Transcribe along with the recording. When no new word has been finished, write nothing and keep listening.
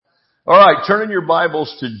All right, turn in your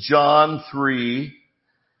Bibles to John 3.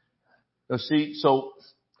 Now see, so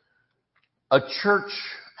a church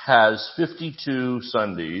has 52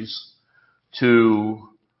 Sundays to,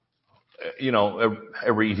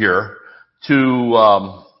 every year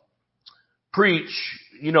to preach,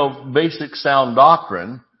 basic sound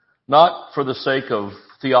doctrine, not for the sake of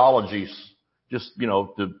theology, just,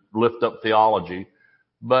 to lift up theology,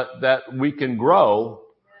 but that we can grow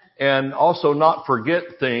and also not forget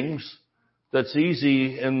things that's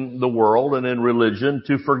easy in the world and in religion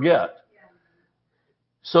to forget.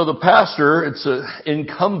 So the pastor, it's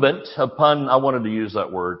incumbent upon, I wanted to use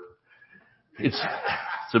that word. It's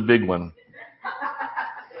a big one.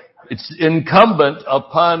 It's incumbent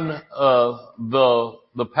upon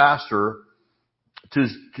the pastor to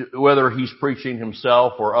whether he's preaching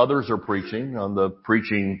himself or others are preaching on the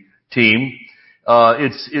preaching team.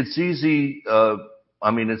 It's easy.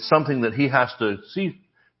 It's something that he has to see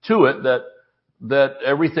to it that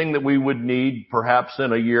everything that we would need perhaps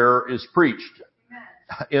in a year is preached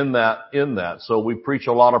in that. So we preach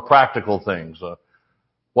a lot of practical things.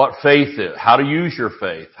 What faith is, how to use your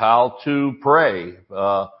faith, how to pray,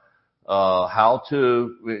 how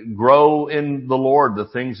to grow in the Lord, the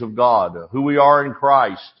things of God, who we are in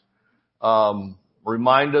Christ.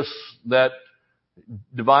 Remind us that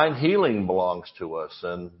divine healing belongs to us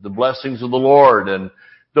and the blessings of the Lord and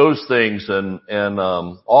those things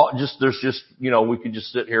we could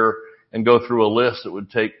just sit here and go through a list that would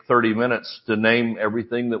take 30 minutes to name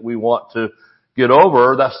everything that we want to get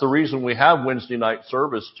over. That's the reason we have Wednesday night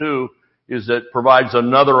service too, is that provides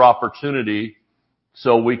another opportunity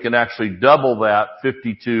so we can actually double that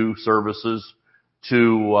 52 services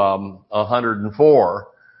to 104.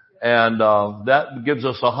 And that gives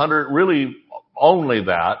us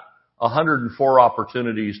 104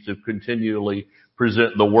 opportunities to continually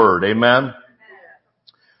present the Word. Amen?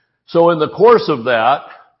 So in the course of that,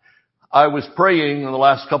 I was praying in the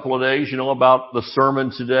last couple of days, about the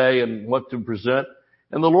sermon today and what to present.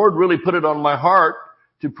 And the Lord really put it on my heart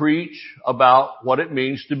to preach about what it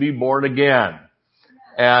means to be born again.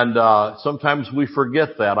 And sometimes we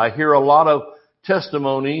forget that. I hear a lot of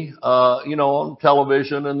testimony, on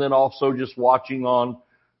television and then also just watching on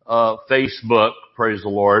Facebook, praise the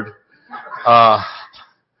Lord.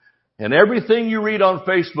 And everything you read on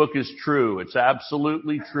Facebook is true. It's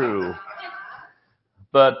absolutely true.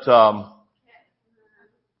 But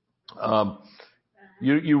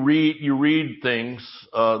you read things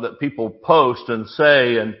that people post and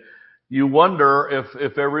say, and you wonder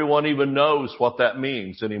if everyone even knows what that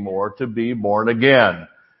means anymore, to be born again.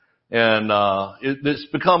 And it's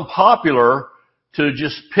become popular to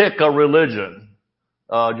just pick a religion.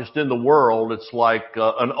 Just in the world, it's like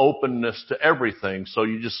an openness to everything. So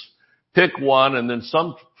you just pick one, and then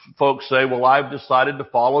some folks say, well, I've decided to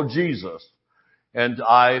follow Jesus, and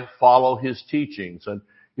I follow his teachings. And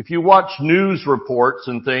if you watch news reports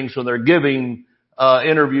and things when they're giving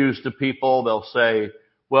interviews to people, they'll say,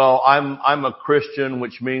 well, I'm a Christian,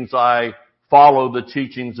 which means I follow the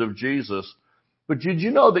teachings of Jesus. But did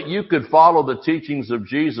you know that you could follow the teachings of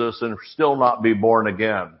Jesus and still not be born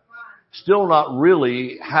again? Still not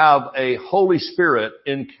really have a Holy Spirit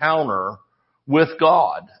encounter with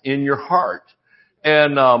God in your heart.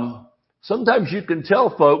 And sometimes you can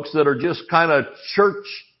tell folks that are just kind of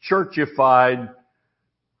churchified,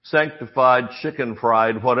 sanctified, chicken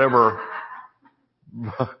fried, whatever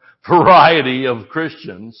variety of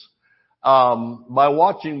Christians, by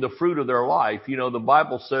watching the fruit of their life. The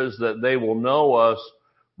Bible says that they will know us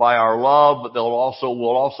by our love, but will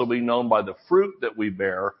also be known by the fruit that we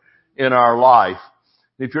bear in our life.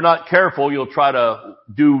 If you're not careful, you'll try to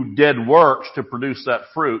do dead works to produce that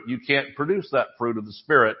fruit. You can't produce that fruit of the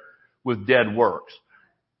Spirit with dead works.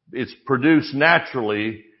 It's produced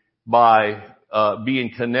naturally by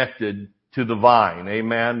being connected to the vine.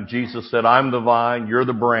 Amen. Jesus said, I'm the vine, you're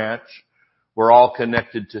the branch. We're all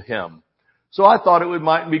connected to him. So I thought it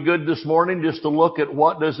might be good this morning just to look at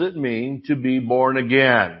what does it mean to be born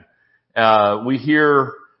again. We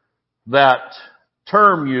hear that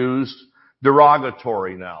term used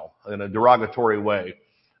derogatory now, in a derogatory way.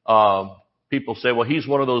 People say, well, he's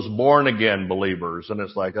one of those born again believers. And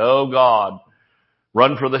it's like, oh God,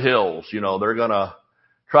 run for the hills. They're going to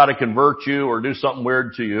try to convert you or do something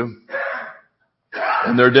weird to you.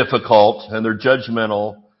 And they're difficult and they're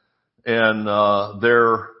judgmental and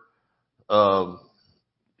they're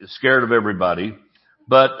scared of everybody.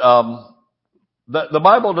 But the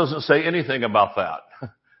Bible doesn't say anything about that.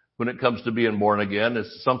 When it comes to being born again,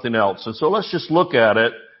 it's something else. And so let's just look at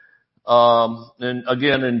it. And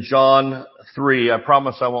again, in John 3, I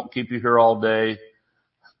promise I won't keep you here all day.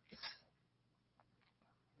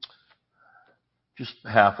 Just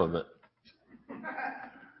half of it.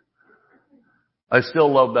 I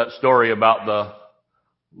still love that story about the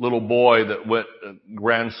little boy that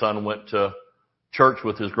grandson went to church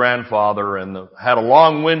with his grandfather and had a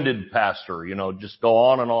long-winded pastor, just go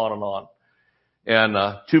on and on and on.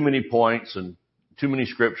 And too many points and too many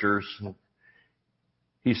scriptures.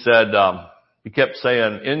 He said, he kept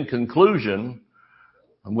saying, in conclusion,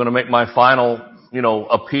 I'm going to make my final,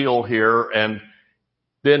 appeal here. And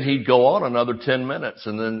then he'd go on another 10 minutes.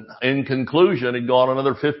 And then in conclusion, he'd go on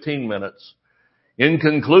another 15 minutes. In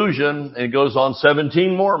conclusion, it goes on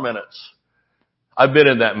 17 more minutes. I've been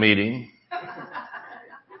in that meeting.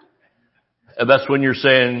 And that's when you're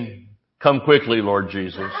saying, come quickly, Lord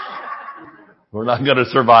Jesus. We're not going to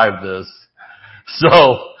survive this.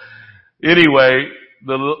 So anyway,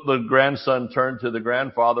 the grandson turned to the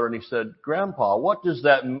grandfather and he said, Grandpa, what does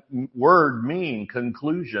that word mean?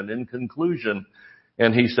 Conclusion, in conclusion.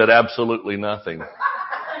 And he said, absolutely nothing.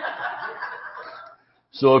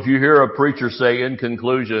 So if you hear a preacher say in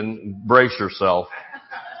conclusion, brace yourself.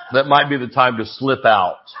 That might be the time to slip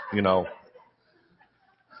out,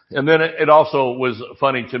 And then it also was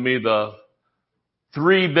funny to me, the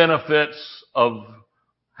 3 benefits of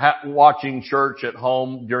watching church at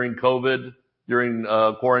home during COVID, during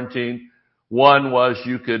quarantine. One was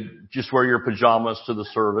you could just wear your pajamas to the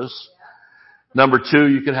service. Number 2,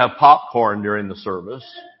 you could have popcorn during the service.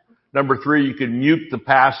 Number 3, you can mute the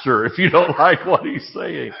pastor if you don't like what he's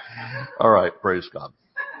saying. All right, praise God.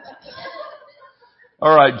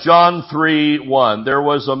 All right, John 3:1. There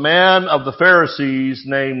was a man of the Pharisees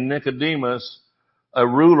named Nicodemus, a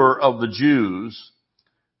ruler of the Jews.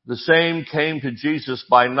 The same came to Jesus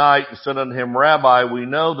by night and said unto him, Rabbi, we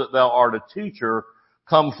know that thou art a teacher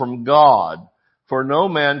come from God, for no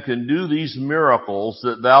man can do these miracles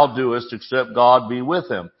that thou doest except God be with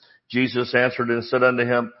him. Jesus answered and said unto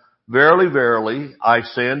him, Verily, verily, I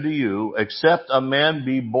say unto you, except a man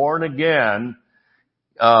be born again,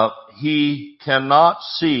 he cannot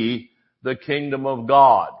see the kingdom of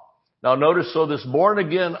God. Now notice, so this born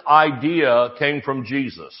again idea came from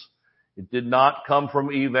Jesus. It did not come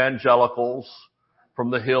from evangelicals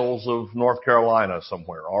from the hills of North Carolina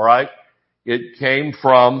somewhere, all right? It came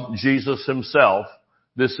from Jesus himself.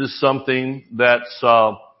 This is something that's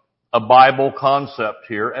a Bible concept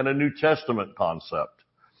here and a New Testament concept.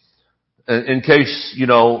 In case,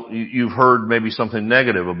 you've heard maybe something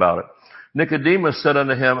negative about it. Nicodemus said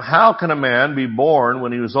unto him, How can a man be born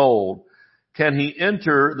when he is old? Can he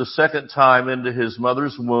enter the second time into his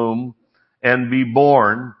mother's womb and be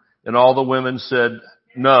born? And all the women said,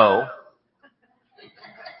 No.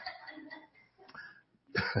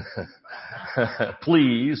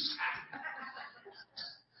 Please.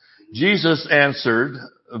 Jesus answered,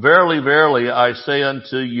 Verily, verily, I say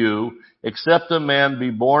unto you, except a man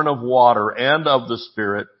be born of water and of the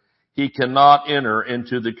Spirit, he cannot enter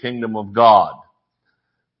into the kingdom of God.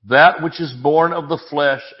 That which is born of the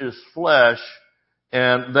flesh is flesh,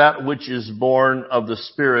 and that which is born of the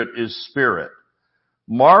Spirit is spirit.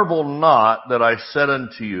 Marvel not that I said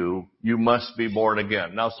unto you, you must be born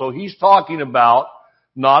again. Now, so he's talking about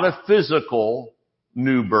not a physical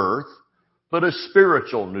new birth, but a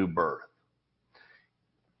spiritual new birth.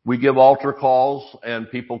 We give altar calls and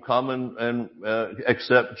people come and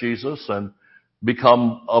accept Jesus and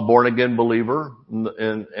become a born again believer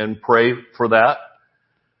and pray for that.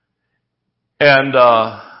 And,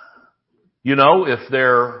 if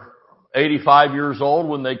they're 85 years old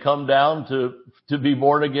when they come down to be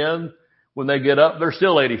born again, when they get up, they're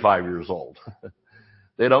still 85 years old.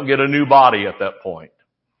 They don't get a new body at that point.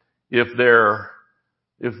 If they're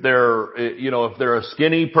a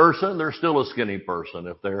skinny person, they're still a skinny person.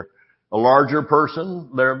 If they're a larger person,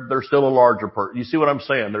 they're still a larger person. You see what I'm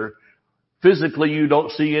saying? Physically, you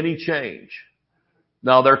don't see any change.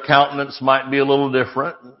 Now, their countenance might be a little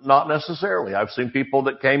different. Not necessarily. I've seen people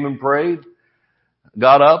that came and prayed,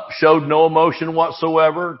 got up, showed no emotion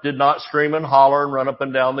whatsoever, did not scream and holler and run up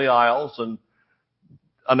and down the aisles and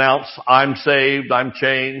announce, I'm saved, I'm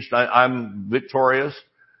changed, I'm victorious.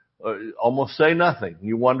 Almost say nothing.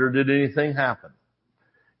 You wonder, did anything happen?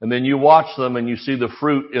 And then you watch them and you see the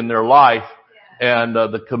fruit in their life and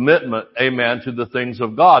the commitment, amen, to the things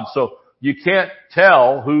of God. So you can't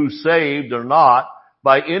tell who's saved or not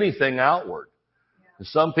by anything outward.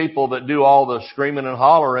 Some people that do all the screaming and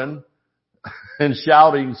hollering and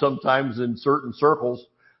shouting sometimes in certain circles,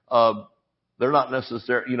 they're not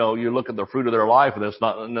necessarily, you look at the fruit of their life and it's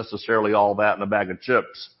not necessarily all that in a bag of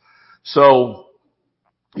chips. So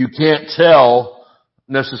you can't tell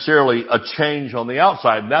necessarily a change on the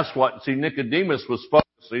outside. That's what, Nicodemus was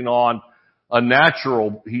focusing on a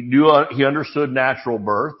natural, he understood natural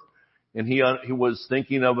birth. and he was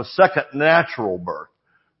thinking of a second natural birth.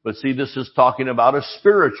 But see, this is talking about a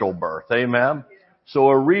spiritual birth. Amen? So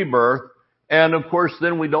a rebirth. And of course,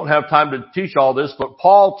 then we don't have time to teach all this, but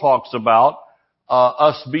Paul talks about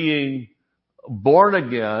us being born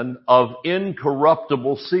again of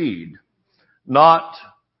incorruptible seed. Not,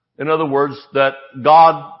 in other words, that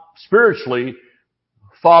God spiritually,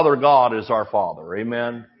 Father God is our Father.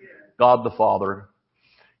 Amen? God the Father.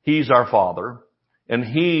 He's our Father. And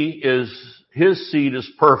His seed is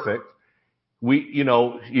perfect. What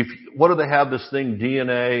do they have this thing,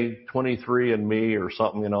 DNA 23andMe or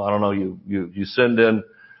something, I don't know, you send in,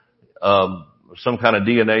 some kind of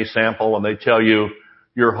DNA sample and they tell you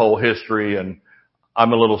your whole history, and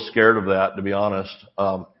I'm a little scared of that, to be honest.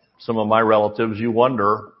 Some of my relatives, you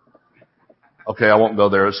wonder, okay, I won't go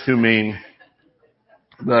there, it's too mean,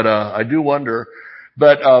 but, I do wonder,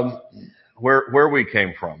 but, where we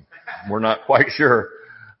came from, we're not quite sure.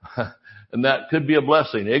 And that could be a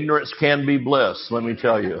blessing. Ignorance can be bliss, let me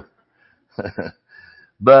tell you.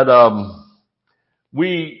 But,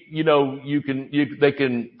 they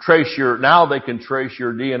can trace your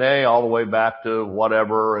DNA all the way back to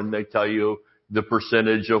whatever, and they tell you the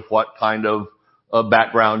percentage of what kind of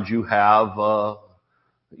background you have,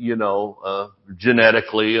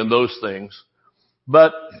 genetically and those things.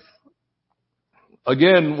 But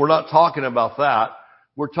again, we're not talking about that.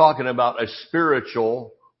 We're talking about a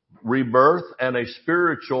spiritual rebirth and a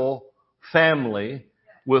spiritual family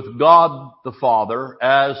with God the Father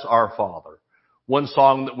as our Father. One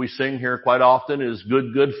song that we sing here quite often is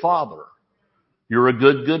Good, Good Father. You're a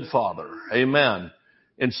good, good Father. Amen.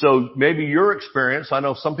 And so maybe your experience, I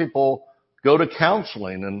know some people go to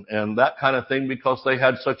counseling and that kind of thing because they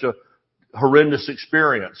had such a horrendous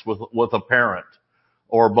experience with a parent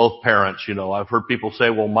or both parents. I've heard people say,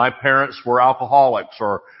 well, my parents were alcoholics,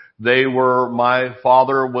 or my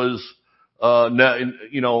father was,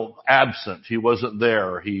 absent. He wasn't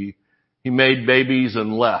there. He made babies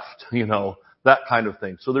and left, that kind of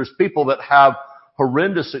thing. So there's people that have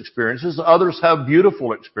horrendous experiences. Others have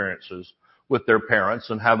beautiful experiences with their parents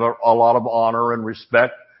and have a lot of honor and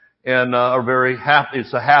respect and are very happy.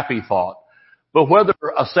 It's a happy thought. But whether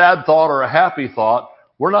a sad thought or a happy thought,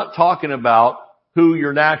 we're not talking about who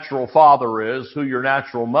your natural father is, who your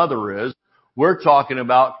natural mother is. We're talking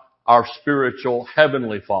about our spiritual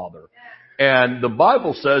heavenly Father. And the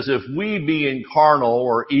Bible says if we, being carnal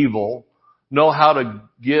or evil, know how to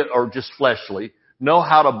get, or just fleshly, know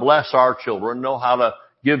how to bless our children, know how to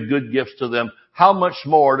give good gifts to them, how much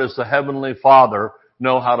more does the Heavenly Father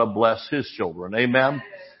know how to bless His children? Amen?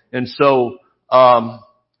 And so,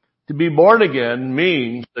 to be born again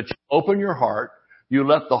means that you open your heart, you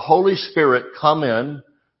let the Holy Spirit come in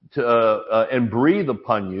and breathe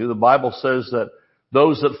upon you. The Bible says that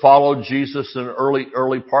those that followed Jesus in an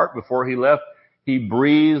early part before He left, He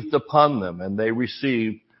breathed upon them and they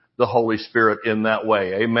received the Holy Spirit in that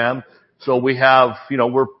way. Amen? So we have,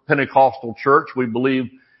 we're Pentecostal church. We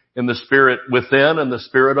believe in the Spirit within and the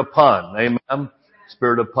Spirit upon. Amen?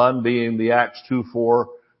 Spirit upon being the Acts 2:4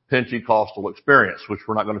 Pentecostal experience, which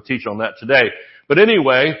we're not going to teach on that today. But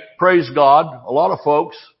anyway, praise God. A lot of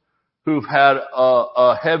folks who've had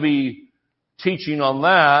a heavy teaching on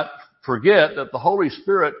that forget that the Holy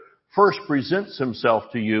Spirit first presents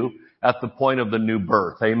Himself to you at the point of the new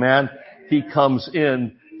birth. Amen? He comes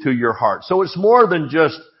in to your heart. So it's more than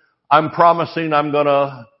just, I'm promising I'm going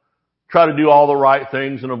to try to do all the right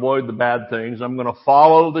things and avoid the bad things. I'm going to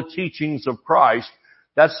follow the teachings of Christ.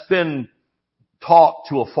 That's been taught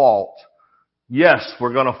to a fault. Yes,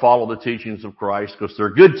 we're going to follow the teachings of Christ because they're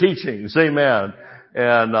good teachings. Amen.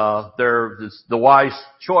 And it's the wise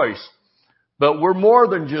choice. But we're more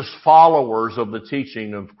than just followers of the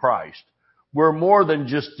teaching of Christ. We're more than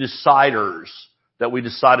just deciders that we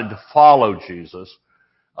decided to follow Jesus.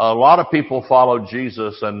 A lot of people followed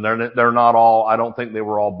Jesus and they're not all, I don't think they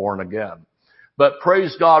were all born again. But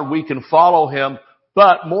praise God, we can follow Him,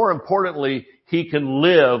 but more importantly, He can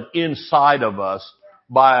live inside of us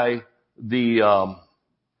by the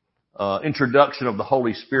introduction of the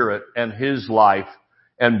Holy Spirit and His life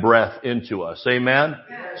and breath into us. Amen?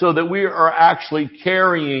 So that we are actually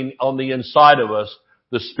carrying on the inside of us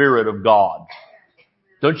the Spirit of God.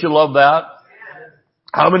 Don't you love that?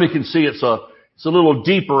 How many can see it's a little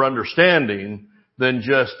deeper understanding than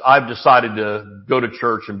just, I've decided to go to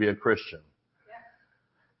church and be a Christian.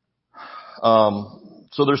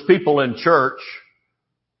 So there's people in church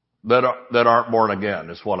that aren't born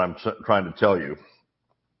again, is what I'm trying to tell you.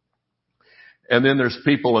 And then there's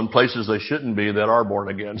people in places they shouldn't be that are born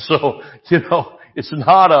again. So, it's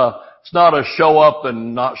not a show up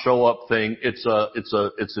and not show up thing. It's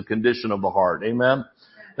a condition of the heart. Amen.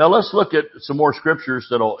 Now let's look at some more scriptures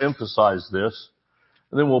that'll emphasize this,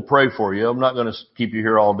 and then we'll pray for you. I'm not going to keep you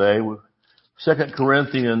here all day. 2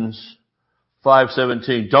 Corinthians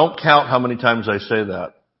 5:17. Don't count how many times I say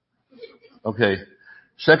that. Okay.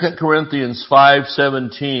 2 Corinthians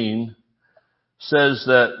 5:17 says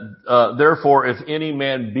that, therefore, if any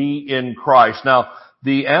man be in Christ. Now,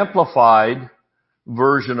 the amplified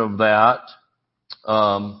version of that,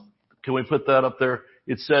 can we put that up there?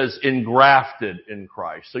 It says engrafted in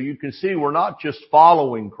Christ. So you can see we're not just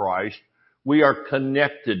following Christ, we are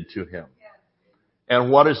connected to Him. And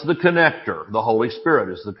what is the connector? The Holy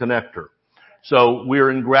Spirit is the connector. So we're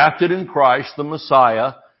engrafted in Christ, the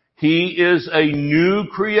Messiah. He is a new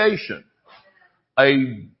creation.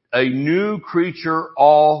 A new creature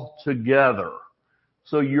altogether.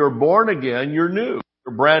 So you're born again, you're new.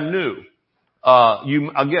 You're brand new.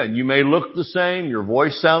 You may look the same, your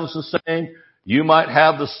voice sounds the same. You might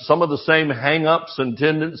have some of the same hang-ups and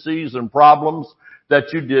tendencies and problems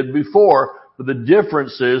that you did before. But the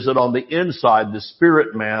difference is that on the inside, the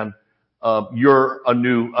spirit man, you're a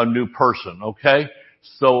new person, okay?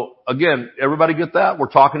 So again, everybody get that?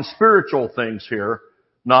 We're talking spiritual things here,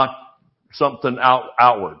 not something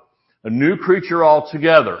outward. A new creature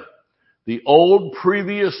altogether. The old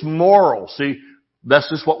previous moral, see, that's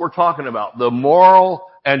just what we're talking about. The moral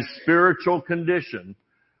and spiritual condition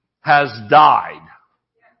has died,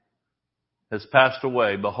 has passed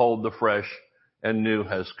away. Behold, the fresh and new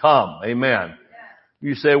has come. Amen.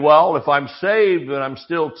 You say, well, if I'm saved and I'm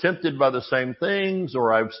still tempted by the same things,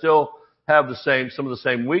 or I still have some of the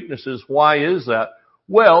same weaknesses, why is that?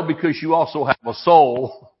 Well, because you also have a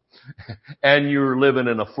soul and you're living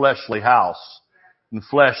in a fleshly house, and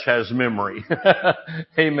flesh has memory.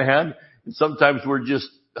 Amen. And sometimes we're just,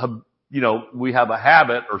 we have a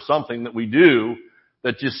habit or something that we do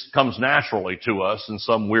that just comes naturally to us in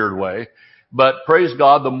some weird way. But praise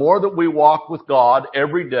God, the more that we walk with God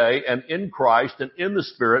every day and in Christ and in the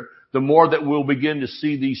Spirit, the more that we'll begin to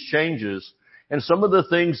see these changes. And some of the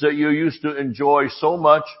things that you used to enjoy so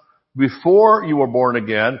much before you were born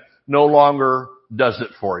again no longer does it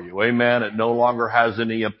for you. Amen. It no longer has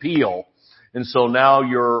any appeal. And so now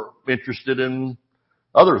you're interested in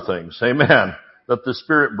other things. Amen. That the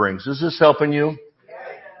Spirit brings. Is this helping you?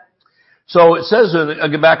 So it says,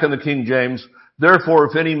 back in the King James, therefore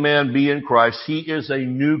if any man be in Christ, he is a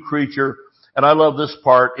new creature. And I love this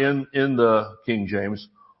part in the King James.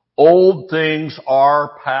 Old things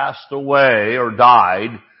are passed away or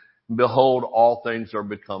died. Behold, all things are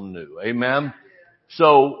become new. Amen.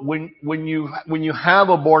 So when you have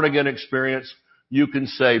a born again experience, you can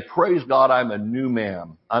say, praise God, I'm a new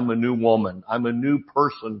man. I'm a new woman. I'm a new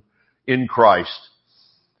person in Christ.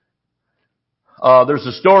 There's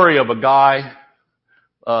a story of a guy,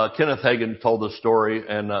 Kenneth Hagin told this story,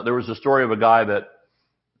 and there was a story of a guy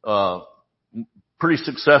that, pretty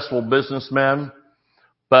successful businessman,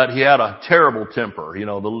 but he had a terrible temper,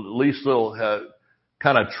 the least little,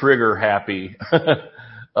 kind of trigger happy,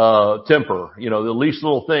 temper, the least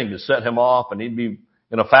little thing to set him off, and he'd be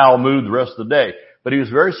in a foul mood the rest of the day. But he was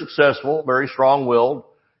very successful, very strong-willed,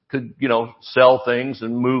 could, sell things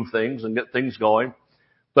and move things and get things going.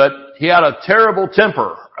 But he had a terrible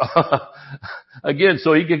temper. Again,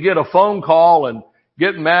 so he could get a phone call and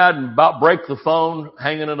get mad and about break the phone,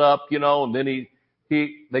 hanging it up, and then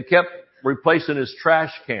they kept replacing his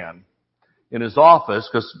trash can in his office,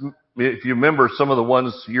 because if you remember, some of the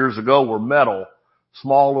ones years ago were metal,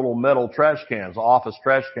 small little metal trash cans, office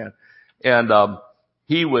trash can. And,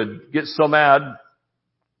 he would get so mad,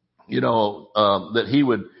 that he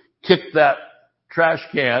would kick that trash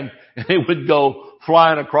can and it would go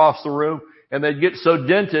flying across the room, and they'd get so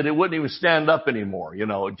dented it wouldn't even stand up anymore.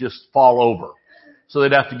 It'd just fall over. So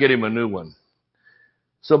they'd have to get him a new one.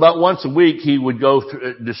 So about once a week he would go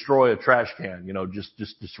destroy a trash can,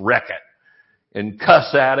 just wreck it and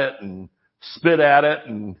cuss at it and spit at it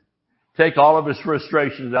and take all of his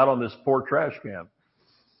frustrations out on this poor trash can.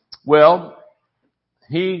 Well,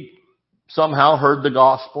 he somehow heard the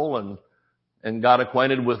gospel and got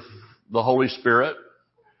acquainted with the Holy Spirit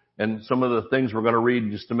and some of the things we're going to read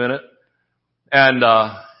in just a minute. And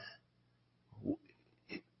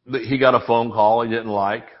he got a phone call he didn't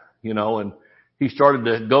like, and he started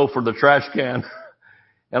to go for the trash can.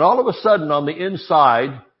 And all of a sudden on the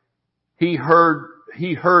inside, he heard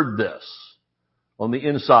this on the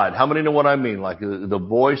inside. How many know what I mean? Like the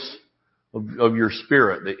voice of your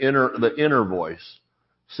spirit, the inner voice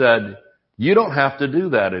said, you don't have to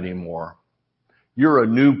do that anymore. You're a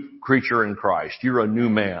new creature in Christ. You're a new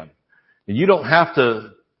man. And you don't have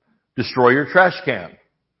to destroy your trash can.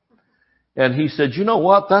 And he said, you know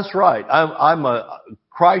what? That's right.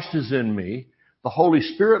 Christ is in me. the Holy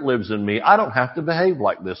Spirit lives in me, I don't have to behave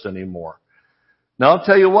like this anymore. Now I'll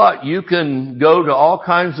tell you what, you can go to all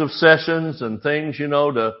kinds of sessions and things,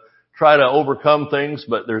 to try to overcome things,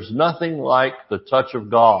 but there's nothing like the touch of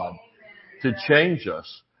God to change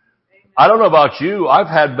us. I don't know about you, I've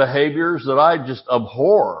had behaviors that I just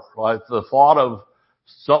abhor, like the thought of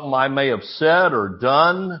something I may have said or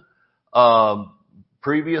done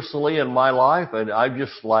previously in my life, and I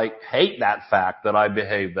just hate that fact that I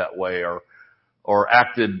behaved that way or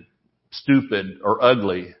acted stupid or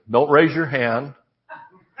ugly. Don't raise your hand.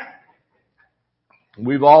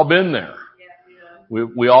 We've all been there.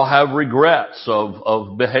 We all have regrets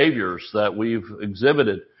of behaviors that we've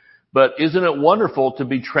exhibited. But isn't it wonderful to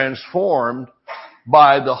be transformed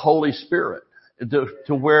by the Holy Spirit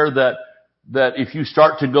to where that if you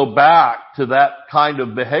start to go back to that kind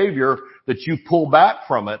of behavior, that you pull back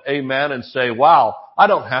from it, amen, and say, wow, I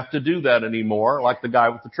don't have to do that anymore, like the guy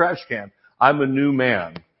with the trash can. I'm a new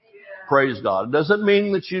man. Yeah. Praise God. It doesn't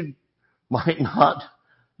mean that you might not,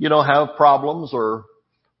 have problems or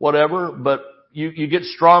whatever, but you get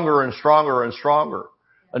stronger and stronger and stronger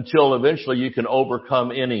until eventually you can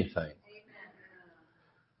overcome anything.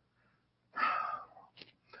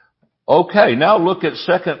 Okay, now look at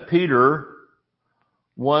 2 Peter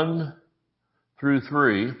 1 through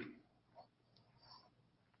 3,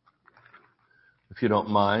 if you don't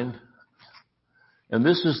mind. And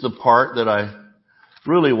this is the part that I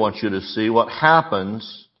really want you to see, what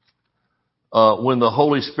happens when the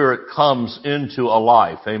Holy Spirit comes into a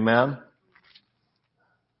life. Amen?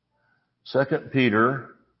 2 Peter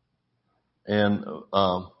and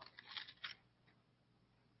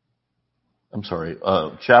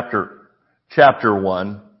chapter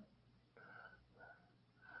 1.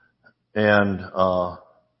 And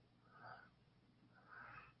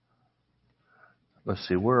let's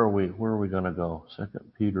see, where are we going to go? 2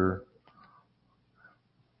 Peter.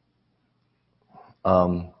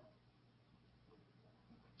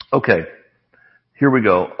 Okay, here we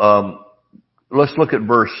go. Let's look at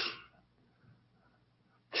verse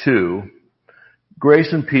 2.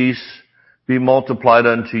 Grace and peace be multiplied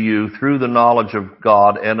unto you through the knowledge of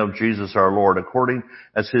God and of Jesus our Lord, according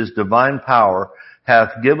as his divine power hath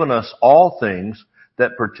given us all things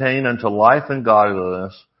that pertain unto life and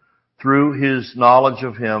godliness, through his knowledge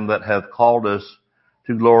of him that hath called us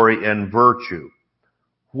to glory and virtue,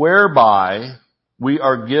 whereby we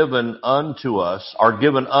are given unto us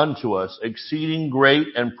exceeding great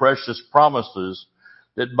and precious promises,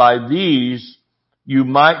 that by these you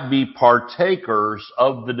might be partakers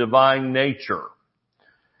of the divine nature,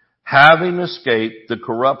 having escaped the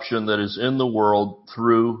corruption that is in the world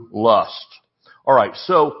through lust. All right,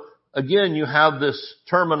 so again, you have this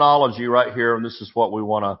terminology right here, and this is what we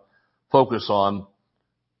want to focus on.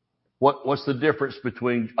 What's the difference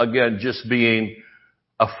between, again, just being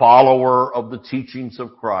a follower of the teachings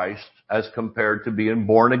of Christ as compared to being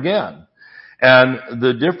born again? And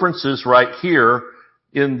the difference is right here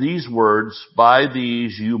in these words, by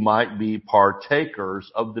these you might be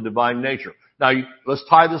partakers of the divine nature. Now, let's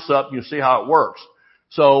tie this up and you see how it works.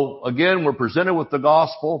 So again, we're presented with the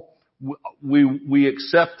gospel. We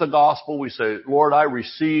accept the gospel. We say, Lord, I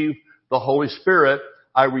receive the Holy Spirit.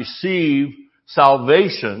 I receive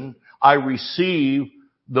salvation. I receive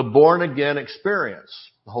the born again experience.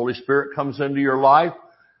 The Holy Spirit comes into your life.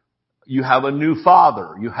 You have a new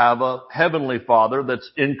Father. You have a heavenly Father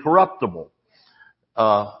that's incorruptible.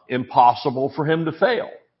 Impossible for him to fail.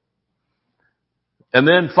 And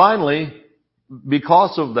then finally,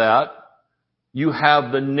 because of that, you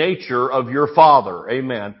have the nature of your Father.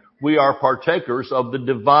 Amen. We are partakers of the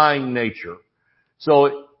divine nature.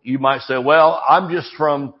 So you might say, well, I've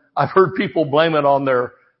heard people blame it on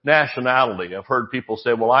their nationality. I've heard people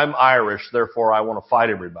say, well, I'm Irish, therefore I want to fight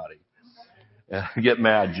everybody. And get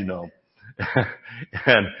mad,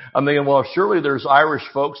 And I'm thinking, well, surely there's Irish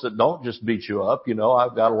folks that don't just beat you up.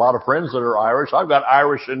 I've got a lot of friends that are Irish. I've got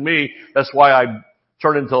Irish in me. That's why I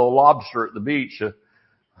turn into a lobster at the beach.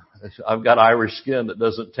 I've got Irish skin that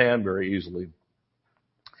doesn't tan very easily.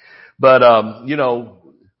 But,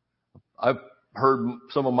 I've heard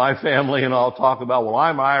some of my family and all talk about, well,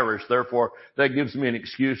 I'm Irish, therefore that gives me an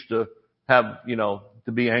excuse to have,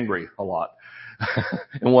 to be angry a lot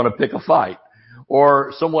and want to pick a fight.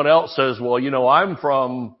 Or someone else says, well, I'm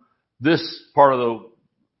from this part of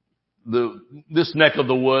this neck of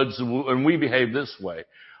the woods and we behave this way.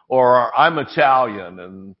 Or I'm Italian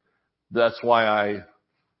and that's why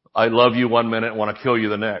I love you one minute and want to kill you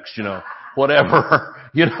the next, whatever,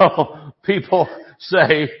 people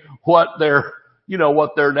say what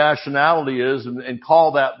their nationality is and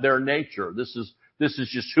call that their nature. This is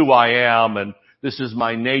just who I am and this is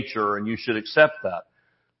my nature and you should accept that.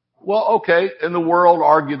 Well, okay, and the world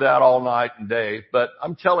argue that all night and day, but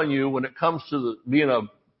I'm telling you, when it comes to being a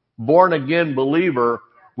born again believer,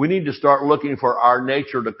 we need to start looking for our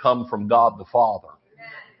nature to come from God the Father.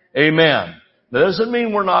 Amen. That doesn't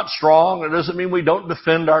mean we're not strong. It doesn't mean we don't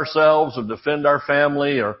defend ourselves or defend our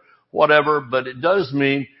family or whatever, but it does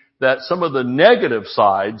mean that some of the negative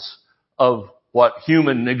sides of what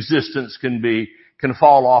human existence can be can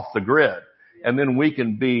fall off the grid. And then we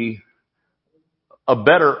can be a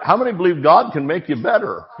better, how many believe God can make you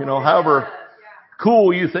better? However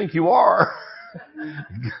cool you think you are,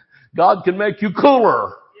 God can make you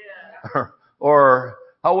cooler. Or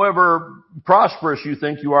however prosperous you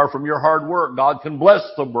think you are from your hard work, God can bless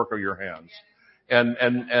the work of your hands and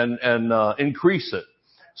increase it.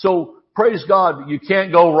 So praise God, you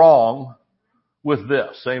can't go wrong with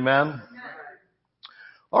this. Amen.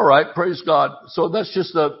 All right, praise God. So that's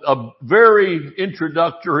just a very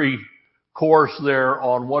introductory course there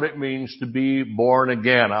on what it means to be born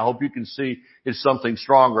again. I hope you can see it's something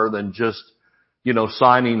stronger than just,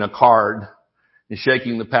 signing a card and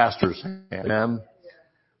shaking the pastor's hand. Amen.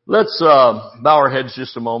 Let's bow our heads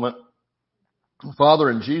just a moment. Father,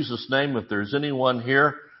 in Jesus' name, if there's anyone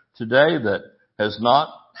here today that has not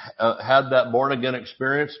had that born again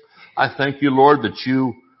experience, I thank you, Lord, that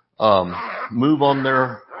you move on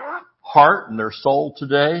their heart and their soul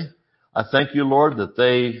today. I thank you, Lord, that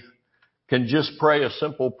they can just pray a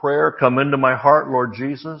simple prayer. Come into my heart, Lord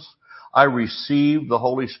Jesus. I receive the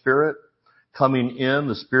Holy Spirit coming in,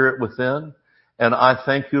 the Spirit within. And I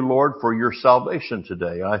thank you, Lord, for your salvation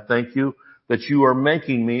today. I thank you that you are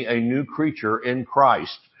making me a new creature in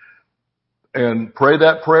Christ. And pray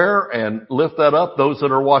that prayer and lift that up. Those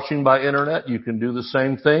that are watching by internet, you can do the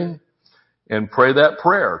same thing. And pray that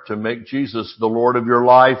prayer to make Jesus the Lord of your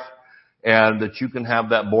life, and that you can have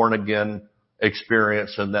that born again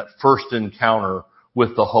experience and that first encounter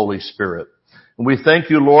with the Holy Spirit. And we thank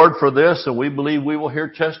you, Lord, for this, and we believe we will hear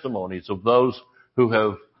testimonies of those who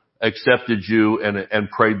have accepted you and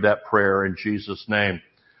prayed that prayer in Jesus' name.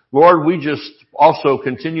 Lord, we just also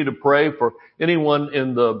continue to pray for anyone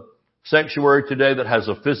in the sanctuary today that has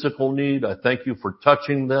a physical need. I thank you for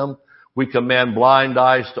touching them. We command blind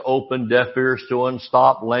eyes to open, deaf ears to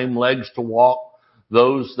unstop, lame legs to walk.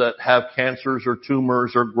 Those that have cancers or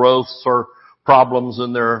tumors or growths or problems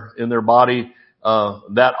in their body,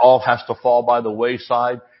 that all has to fall by the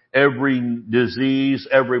wayside. Every disease,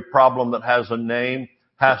 every problem that has a name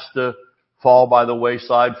has to fall by the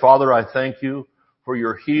wayside. Father, I thank you for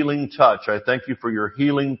your healing touch. I thank you for your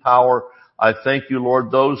healing power. I thank you,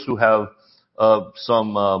 Lord, those who have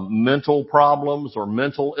some mental problems or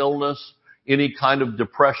mental illness, any kind of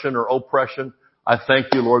depression or oppression. I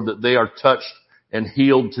thank you, Lord, that they are touched and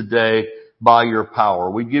healed today by your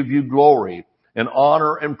power. We give you glory and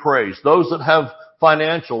honor and praise. Those that have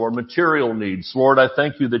financial or material needs, Lord, I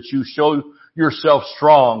thank you that you show yourself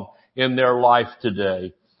strong in their life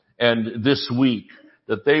today and this week,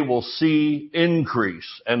 that they will see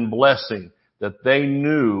increase and blessing that they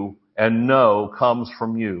knew and know comes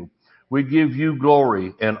from you. We give you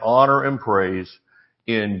glory and honor and praise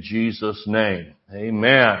in Jesus' name.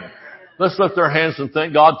 Amen. Let's lift our hands and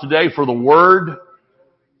thank God today for the Word,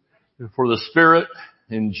 for the Spirit,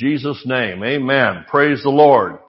 in Jesus' name. Amen. Praise the Lord.